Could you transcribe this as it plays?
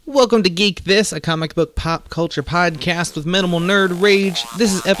Welcome to Geek This, a comic book pop culture podcast with minimal nerd rage.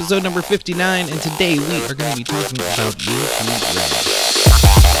 This is episode number 59, and today we are going to be talking about YouTube Red.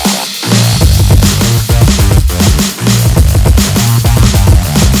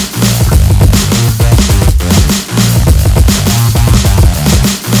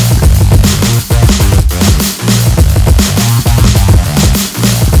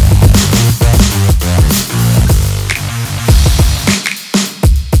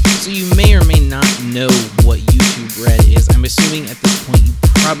 Know what YouTube Red is. I'm assuming at this point you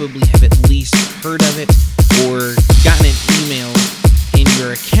probably have at least heard of it or gotten an email in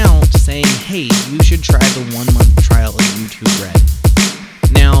your account saying, hey, you should try the 1 month trial of YouTube Red.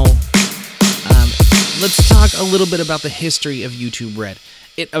 Now, let's talk a little bit about the history of YouTube Red.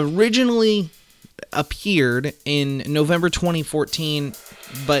 It originally appeared in November 2014,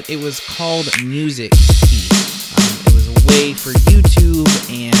 but it was called Music Key. It was a way for YouTube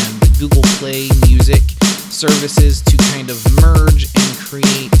and Google Play Music services to kind of merge and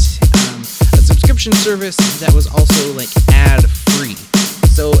create a subscription service that was also like ad-free.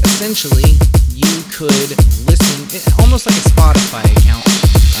 So essentially, you could listen, almost like a Spotify account,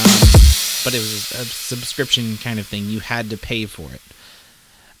 but it was a subscription kind of thing. You had to pay for it.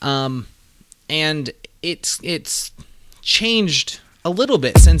 And it's changed a little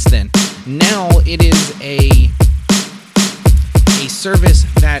bit since then. Now it is a service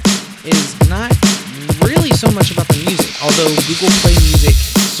that is not really so much about the music, although Google Play Music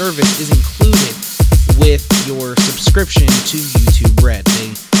service is included with your subscription to YouTube Red.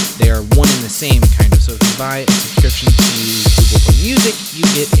 They are one and the same kind of. So if you buy a subscription to Google Play Music, you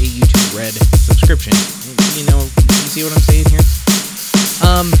get a YouTube Red subscription. You see what I'm saying here?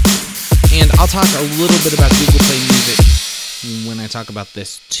 And I'll talk a little bit about Google Play Music when I talk about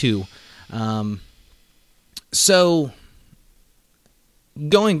this too. So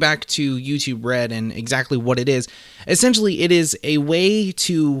going back to YouTube Red and exactly what it is, essentially it is a way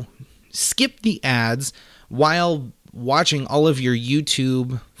to skip the ads while watching all of your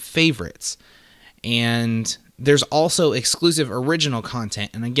YouTube favorites. And there's also exclusive original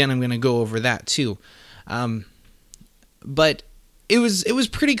content, and again, I'm going to go over that too. But it was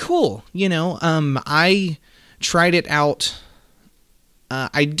pretty cool, I tried it out.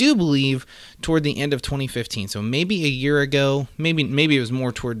 I do believe toward the end of 2015, so maybe a year ago, maybe it was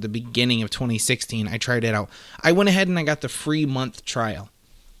more toward the beginning of 2016, I tried it out. I went ahead and I got the free month trial.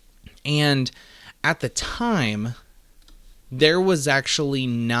 And at the time, there was actually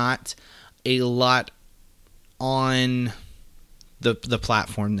not a lot on the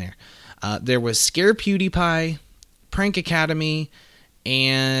platform there. There was Scare PewDiePie, Prank Academy,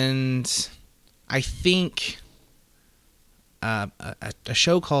 and I think a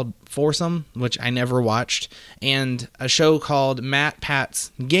show called Foursome, which I never watched, and a show called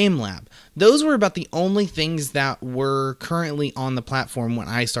MatPat's Game Lab. Those were about the only things that were currently on the platform when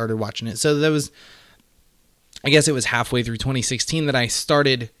I started watching it. So I guess it was halfway through 2016 that I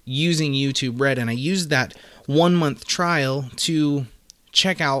started using YouTube Red, and I used that 1 month trial to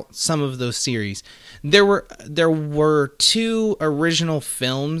check out some of those series. There were 2 original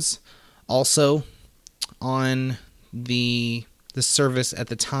films also on the service at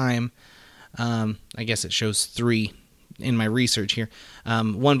the time. I guess it shows 3 in my research here.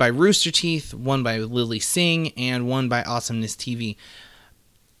 One by Rooster Teeth, one by Lily Singh, and one by Awesomeness TV.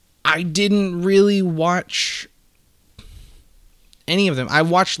 I didn't really watch any of them. I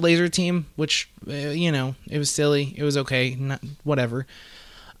watched Laser Team, which, it was silly. It was okay. Whatever.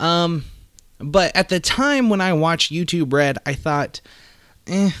 But at the time when I watched YouTube Red, I thought,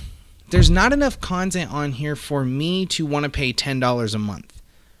 there's not enough content on here for me to want to pay $10 a month.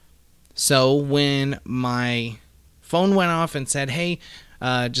 So when my phone went off and said, hey,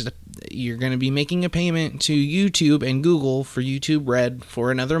 you're going to be making a payment to YouTube and Google for YouTube Red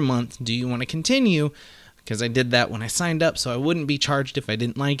for another month. Do you want to continue? Because I did that when I signed up, so I wouldn't be charged if I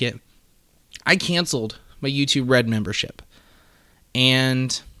didn't like it. I canceled my YouTube Red membership.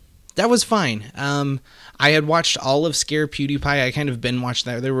 And that was fine. I had watched all of Scare PewDiePie. I kind of binge watched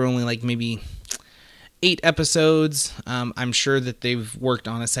that. There were only like maybe 8 episodes. I'm sure that they've worked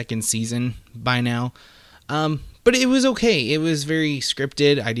on a second season by now. But it was okay. It was very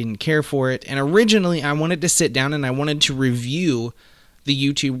scripted. I didn't care for it. And originally I wanted to sit down and I wanted to review the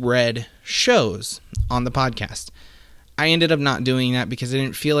YouTube Red shows on the podcast. I ended up not doing that because I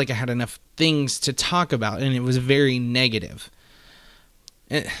didn't feel like I had enough things to talk about, and it was very negative.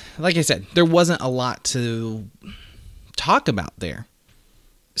 Like I said, there wasn't a lot to talk about there.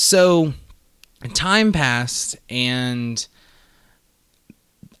 So time passed, and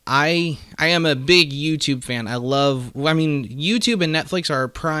I am a big YouTube fan. YouTube and Netflix are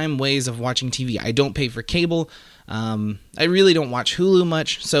prime ways of watching TV. I don't pay for cable. I really don't watch Hulu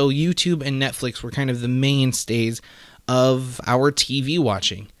much, so YouTube and Netflix were kind of the mainstays of our TV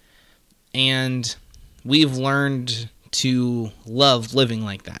watching. And we've learned to love living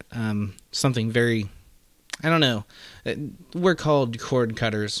like that. Something very, I don't know, we're called cord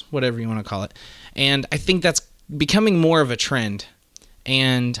cutters, whatever you want to call it. And I think that's becoming more of a trend.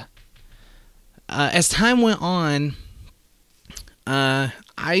 And as time went on, I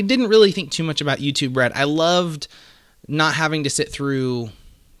didn't really think too much about YouTube Red. I loved not having to sit through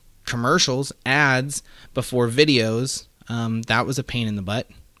commercials, ads before videos. That was a pain in the butt.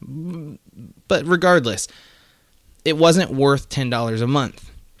 But regardless, it wasn't worth $10 a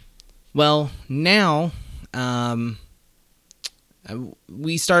month. Well, now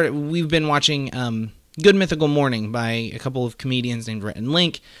we've been watching Good Mythical Morning by a couple of comedians named Rhett and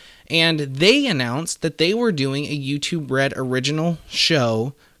Link, and they announced that they were doing a YouTube Red original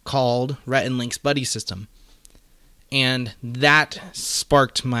show called Rhett and Link's Buddy System. And that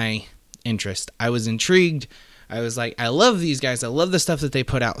sparked my interest. I was intrigued. I was like, I love these guys. I love the stuff that they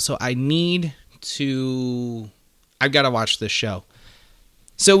put out. So I've got to watch this show.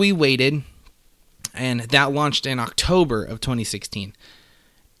 So we waited, and that launched in October of 2016.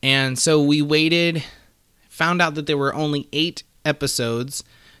 And so we waited, found out that there were only 8 episodes.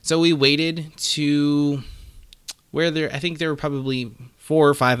 So we waited to I think there were probably 4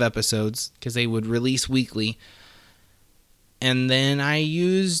 or 5 episodes because they would release weekly. And then I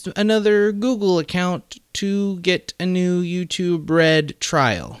used another Google account to get a new YouTube Red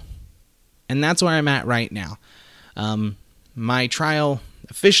trial. And that's where I'm at right now. My trial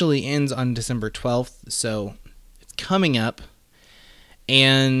officially ends on December 12th, so it's coming up.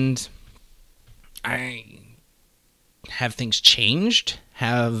 And have things changed?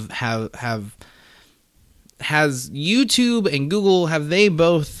 Has YouTube and Google, have they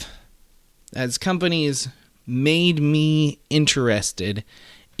both, as companies, made me interested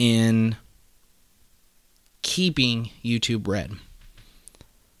in keeping YouTube Red?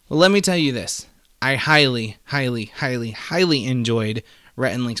 Well, let me tell you this. I highly, highly, highly, highly enjoyed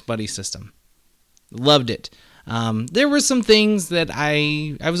Rhett and Link's Buddy System. Loved it. There were some things that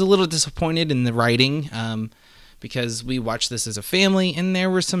I was a little disappointed in the writing, because we watched this as a family, and there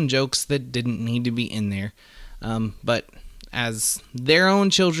were some jokes that didn't need to be in there. But as their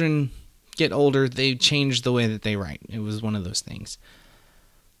own children get older, they changed the way that they write. It was one of those things.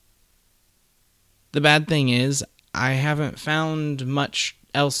 The bad thing is, I haven't found much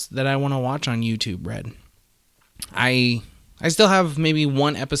else that I want to watch on YouTube Red. I still have maybe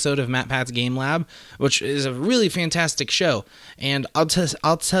one episode of MatPat's Game Lab, which is a really fantastic show. And I'll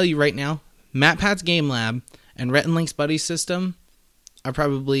tell you right now, MatPat's Game Lab and Rhett and Link's Buddy System are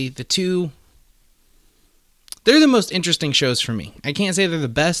probably the two. They're the most interesting shows for me. I can't say they're the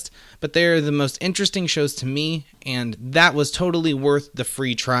best, but they're the most interesting shows to me, and that was totally worth the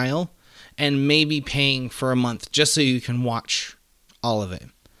free trial and maybe paying for a month just so you can watch all of it.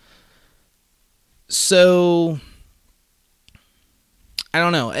 So, I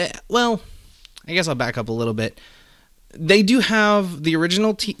don't know. Well, I guess I'll back up a little bit. They do have the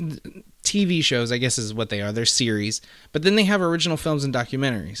original TV shows, I guess is what they are. They're series. But then they have original films and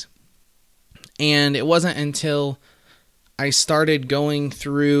documentaries. And it wasn't until I started going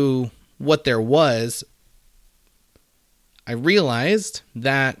through what there was, I realized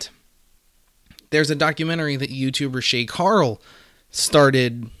that there's a documentary that YouTuber Shay Carl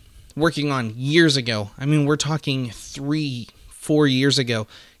started working on years ago. I mean, we're talking 3-4 years ago.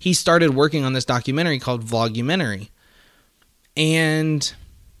 He started working on this documentary called Vlogumentary. And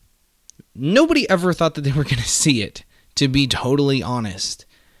nobody ever thought that they were going to see it, to be totally honest.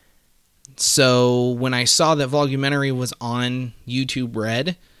 So when I saw that Vlogumentary was on YouTube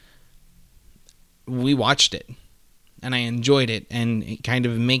Red, we watched it. And I enjoyed it. And it kind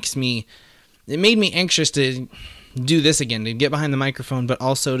of made me anxious to do this again, to get behind the microphone, but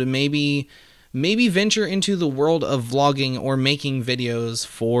also to maybe venture into the world of vlogging or making videos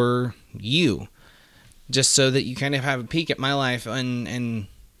for you, just so that you kind of have a peek at my life and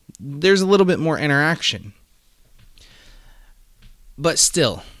there's a little bit more interaction. But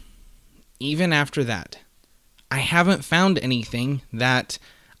still, even after that, I haven't found anything that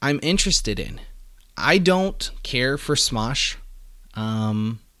I'm interested in. I don't care for Smosh.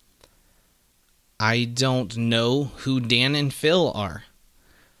 I don't know who Dan and Phil are.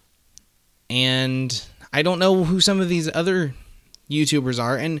 And I don't know who some of these other YouTubers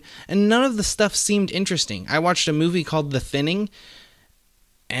are. And none of the stuff seemed interesting. I watched a movie called The Thinning,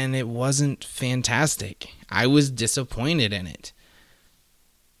 and it wasn't fantastic. I was disappointed in it.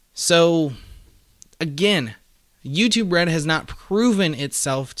 So, again, YouTube Red has not proven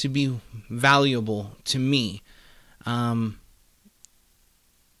itself to be valuable to me.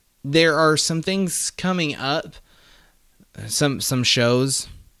 There are some things coming up, some shows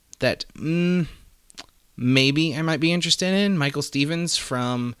that maybe I might be interested in. Michael Stevens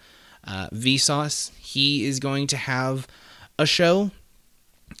from Vsauce, he is going to have a show.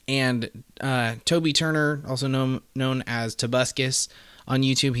 And Toby Turner, also known as Tobuscus on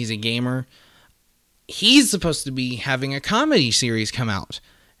YouTube, he's a gamer. He's supposed to be having a comedy series come out.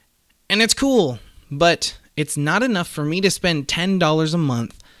 And it's cool, but it's not enough for me to spend $10 a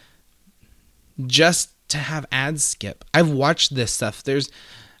month just to have ads skip. I've watched this stuff.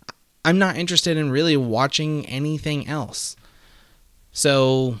 I'm not interested in really watching anything else.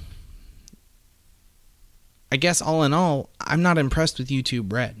 So I guess all in all, I'm not impressed with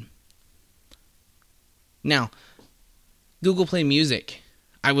YouTube Red. Now, Google Play Music.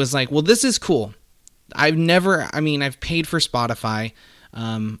 I was like, well, this is cool. I've paid for Spotify.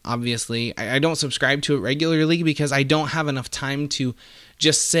 Obviously, I don't subscribe to it regularly because I don't have enough time to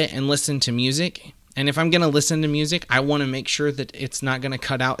just sit and listen to music. And if I'm going to listen to music, I want to make sure that it's not going to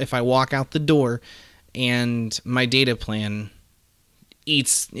cut out if I walk out the door and my data plan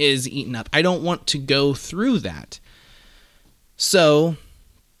is eaten up. I don't want to go through that. So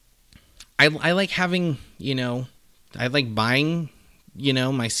I like having, I like buying,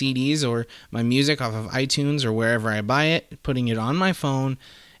 my CDs or my music off of iTunes or wherever I buy it, putting it on my phone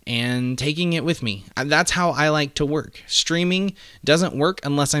and taking it with me. That's how I like to work. Streaming doesn't work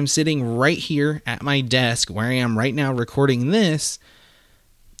unless I'm sitting right here at my desk where I am right now recording this.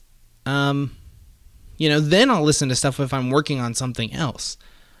 Then I'll listen to stuff if I'm working on something else.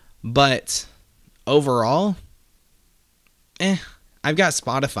 But overall, I've got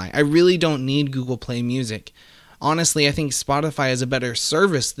Spotify. I really don't need Google Play Music. Honestly, I think Spotify is a better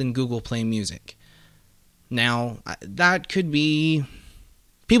service than Google Play Music. Now, that could be...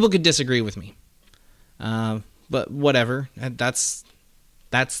 People could disagree with me. But whatever. That's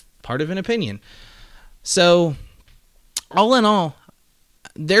part of an opinion. So, all in all,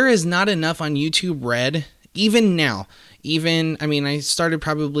 there is not enough on YouTube Red, even now. I started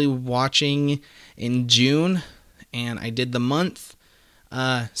probably watching in June, and I did the month.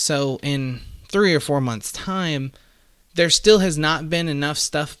 So in 3 or 4 months' time, there still has not been enough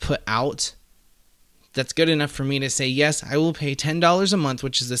stuff put out that's good enough for me to say, yes, I will pay $10 a month,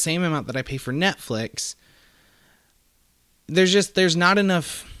 which is the same amount that I pay for Netflix. There's not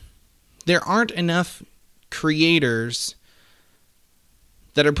enough, there aren't enough creators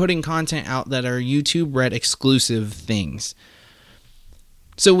that are putting content out that are YouTube Red exclusive things.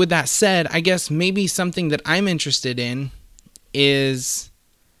 So with that said, I guess maybe something that I'm interested in is,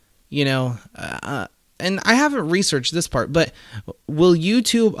 and I haven't researched this part, but will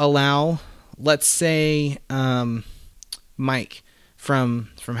YouTube allow, let's say, Mike from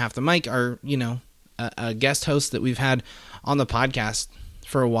Half the Mic, or, a guest host that we've had on the podcast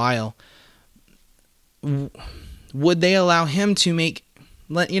for a while, would they allow him to make,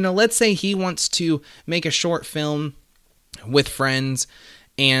 let's say he wants to make a short film with friends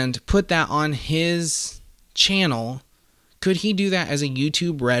and put that on his channel? Could he do that as a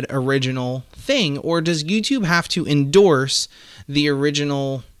YouTube Red original thing? Or does YouTube have to endorse the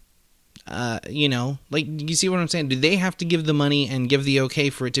original, you see what I'm saying? Do they have to give the money and give the okay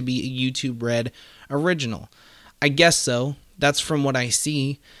for it to be a YouTube Red original? I guess so. That's from what I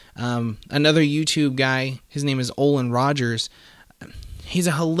see. Another YouTube guy, his name is Olin Rogers. He's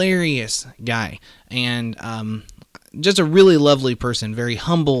a hilarious guy and just a really lovely person, very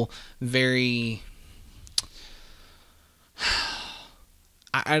humble, very...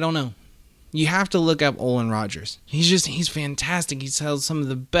 I don't know. You have to look up Olin Rogers. He's fantastic. He tells some of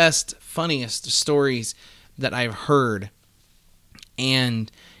the best, funniest stories that I've heard.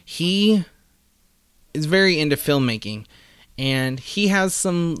 And he is very into filmmaking. And he has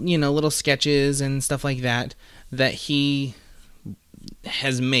some, little sketches and stuff like that he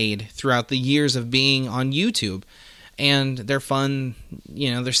has made throughout the years of being on YouTube. And they're fun,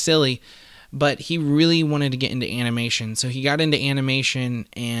 they're silly. But he really wanted to get into animation. So he got into animation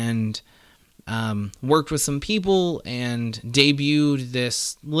and worked with some people and debuted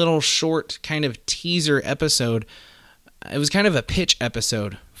this little short kind of teaser episode. It was kind of a pitch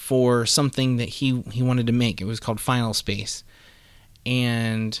episode for something that he wanted to make. It was called Final Space.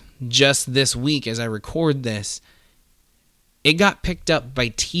 And just this week, as I record this, it got picked up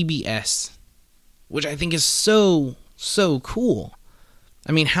by TBS, which I think is so, so cool.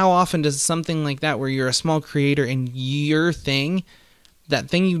 I mean, how often does something like that, where you're a small creator and your thing, that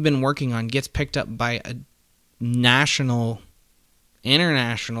thing you've been working on, gets picked up by a national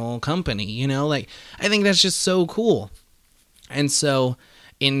international company, you know? Like, I think that's just so cool. And so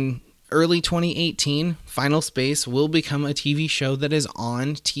in early 2018, Final Space will become a TV show that is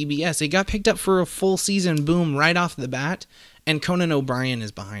on TBS. It got picked up for a full season, boom, right off the bat, and Conan O'Brien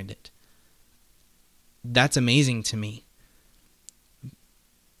is behind it. That's amazing to me.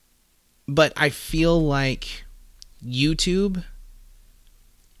 But I feel like YouTube,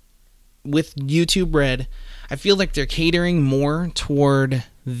 with YouTube Red, I feel like they're catering more toward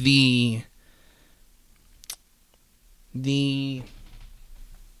the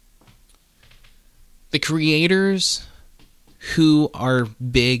creators who are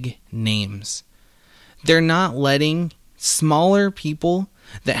big names. They're not letting smaller people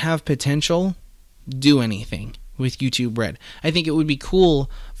that have potential do anything with YouTube Red. I think it would be cool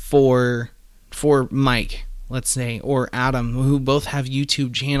for Mike, let's say, or Adam, who both have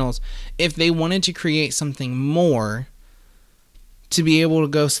YouTube channels, if they wanted to create something more, to be able to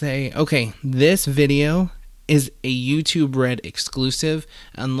go say, okay, this video is a YouTube Red exclusive.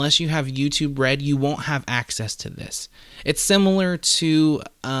 Unless you have YouTube Red, you won't have access to this. It's similar to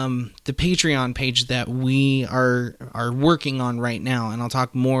the Patreon page that we are working on right now, and I'll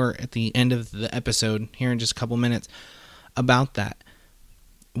talk more at the end of the episode here in just a couple minutes about that.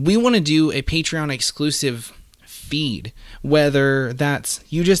 We want to do a Patreon exclusive feed, whether that's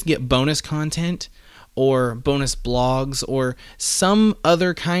you just get bonus content or bonus blogs or some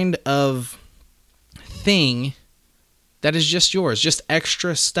other kind of thing that is just yours, just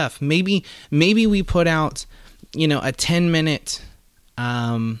extra stuff. Maybe we put out, a 10-minute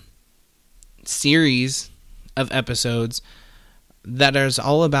series of episodes that is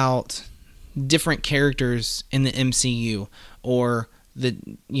all about different characters in the MCU or the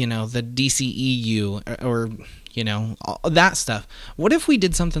DCEU or all that stuff. What if we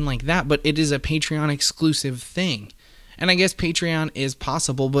did something like that, but it is a Patreon exclusive thing? And I guess Patreon is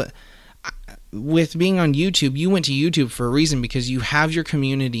possible, but with being on YouTube, you went to YouTube for a reason, because you have your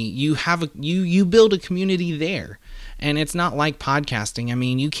community. You have you build a community there. And it's not like podcasting. I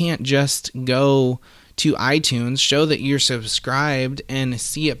mean, you can't just go to iTunes, show that you're subscribed, and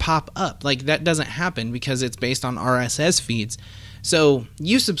see it pop up. Like, that doesn't happen because it's based on RSS feeds. So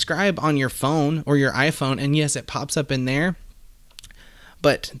you subscribe on your phone or your iPhone, and yes, it pops up in there,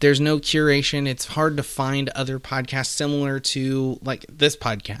 but there's no curation. It's hard to find other podcasts similar to like this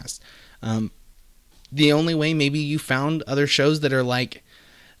podcast. The only way maybe you found other shows that are like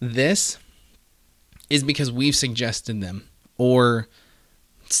this is because we've suggested them or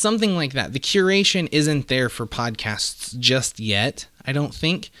something like that. The curation isn't there for podcasts just yet, I don't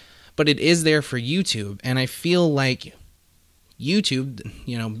think, but it is there for YouTube. And I feel like YouTube,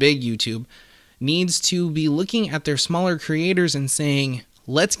 big YouTube, needs to be looking at their smaller creators and saying,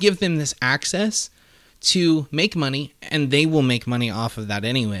 let's give them this access to make money, and they will make money off of that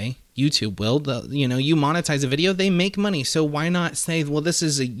anyway. YouTube will. You monetize a video, they make money. So why not say, well, this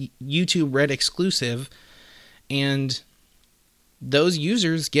is a YouTube Red exclusive, and those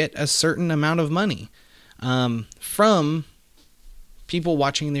users get a certain amount of money from people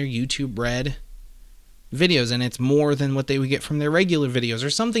watching their YouTube Red videos, and it's more than what they would get from their regular videos or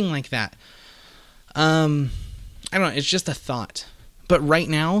something like that. I don't know. It's just a thought. But right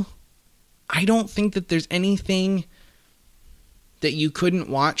now, I don't think that there's anything that you couldn't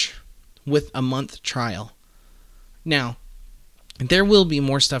watch with a month trial. Now, there will be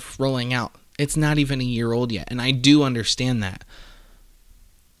more stuff rolling out. It's not even a year old yet, and I do understand that.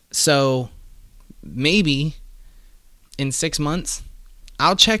 So maybe in 6 months,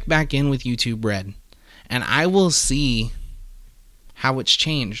 I'll check back in with YouTube Red, and I will see how it's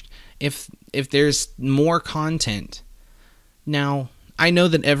changed. If there's more content. Now, I know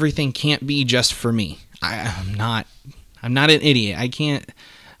that everything can't be just for me. I'm not an idiot. I can't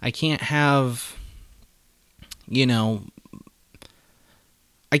have,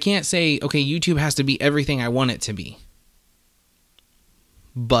 I can't say, okay, YouTube has to be everything I want it to be.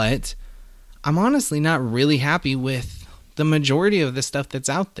 But I'm honestly not really happy with the majority of the stuff that's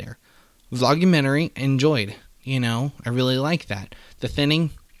out there. Vlogumentary, enjoyed. I really like that. The Thinning,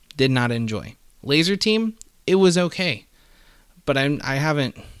 did not enjoy. Laser Team, it was okay. But I'm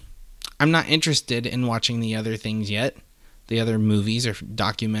not interested in watching the other things yet. The other movies or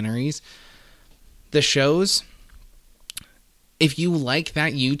documentaries. The shows, if you like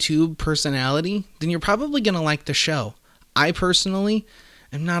that YouTube personality, then you're probably going to like the show. I personally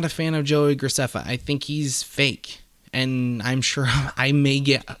am not a fan of Joey Graceffa. I think he's fake. And I'm sure I may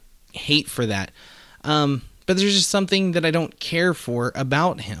get hate for that. But there's just something that I don't care for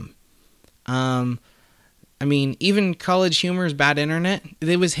about him. Even College Humor's Bad Internet,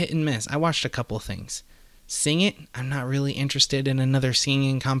 it was hit and miss. I watched a couple things. sing it, I'm not really interested in another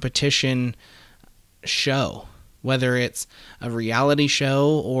singing competition show, whether it's a reality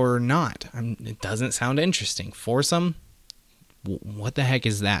show or not. It doesn't sound interesting. Foursome? What the heck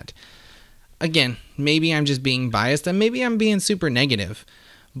is that? Again, maybe I'm just being biased and maybe I'm being super negative,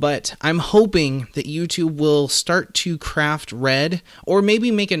 but I'm hoping that YouTube will start to craft Red, or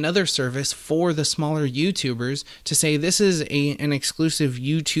maybe make another service for the smaller YouTubers to say this is an exclusive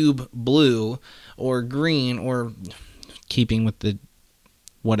YouTube Blue or Green, or keeping with the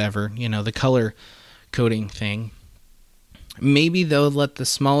whatever, the color coding thing. Maybe they'll let the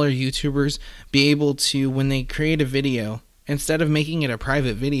smaller YouTubers be able to, when they create a video, instead of making it a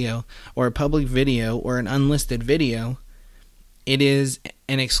private video or a public video or an unlisted video, it is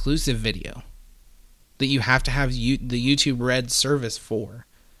an exclusive video that you have to have the YouTube Red service for.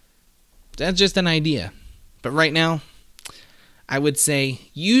 That's just an idea. But right now, I would say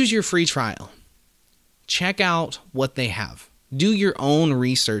use your free trial. Check out what they have. Do your own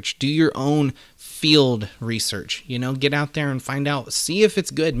research. Do your own field research. Get out there and find out. See if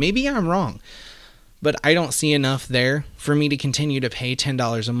it's good. Maybe I'm wrong. But I don't see enough there for me to continue to pay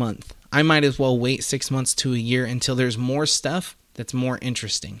 $10 a month. I might as well wait 6 months to a year until there's more stuff that's more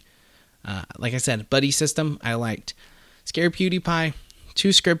interesting. Like I said, Buddy System, I liked. Scare PewDiePie, too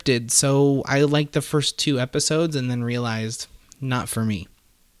scripted, so I liked the first 2 episodes and then realized not for me.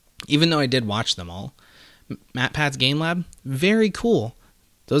 Even though I did watch them all. MatPat's Game Lab, very cool.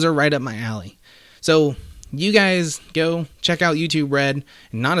 Those are right up my alley. So you guys go check out YouTube Red.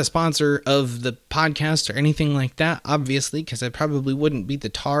 Not a sponsor of the podcast or anything like that, obviously, because I probably wouldn't beat the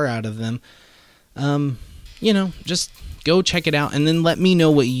tar out of them. Just go check it out and then let me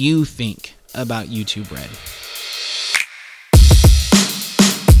know what you think about YouTube Red.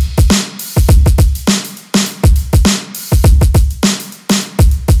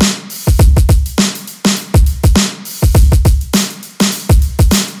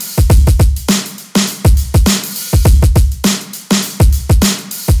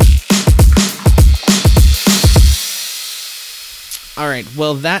 Alright,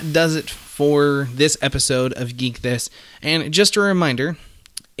 well that does it for this episode of Geek This. And just a reminder,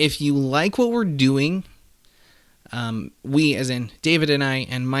 if you like what we're doing, we as in David and I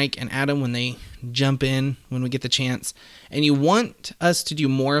and Mike and Adam when they jump in when we get the chance, and you want us to do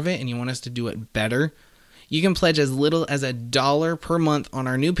more of it and you want us to do it better, you can pledge as little as $1 per month on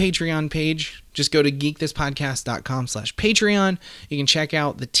our new Patreon page. Just go to geekthispodcast.com/Patreon. You can check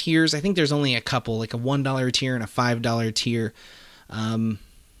out the tiers. I think there's only a couple, like a $1 tier and a $5 tier.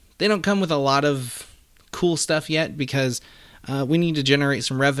 They don't come with a lot of cool stuff yet because we need to generate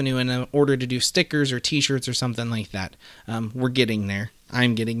some revenue in order to do stickers or t-shirts or something like that. We're getting there.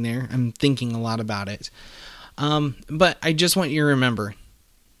 I'm getting there. I'm thinking a lot about it. But I just want you to remember,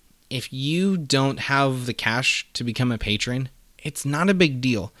 if you don't have the cash to become a patron, it's not a big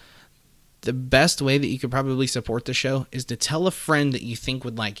deal. The best way that you could probably support the show is to tell a friend that you think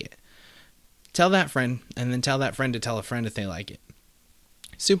would like it. Tell that friend, and then tell that friend to tell a friend if they like it.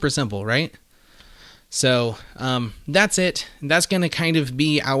 Super simple, right? So that's it. That's going to kind of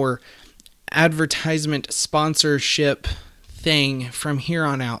be our advertisement sponsorship thing from here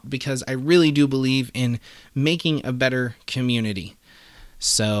on out, because I really do believe in making a better community.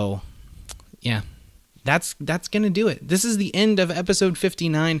 So yeah, that's going to do it. This is the end of episode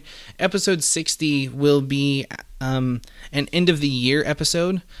 59. Episode 60 will be an end of the year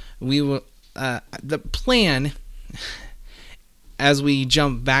episode. We will the plan, as we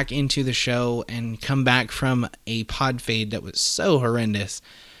jump back into the show and come back from a pod fade that was so horrendous,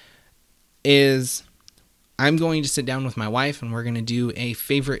 is I'm going to sit down with my wife and we're going to do a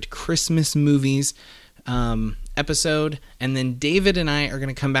favorite Christmas movies episode. And then David and I are going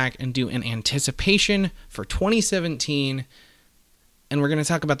to come back and do an anticipation for 2017. And we're going to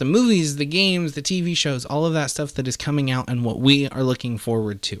talk about the movies, the games, the TV shows, all of that stuff that is coming out and what we are looking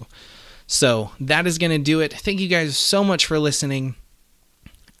forward to. So that is going to do it. Thank you guys so much for listening.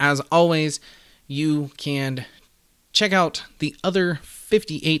 As always, you can check out the other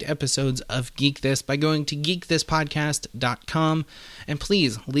 58 episodes of Geek This by going to geekthispodcast.com. And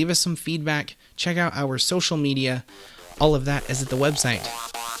please leave us some feedback. Check out our social media. All of that is at the website.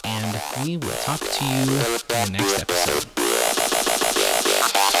 And we will talk to you in the next episode.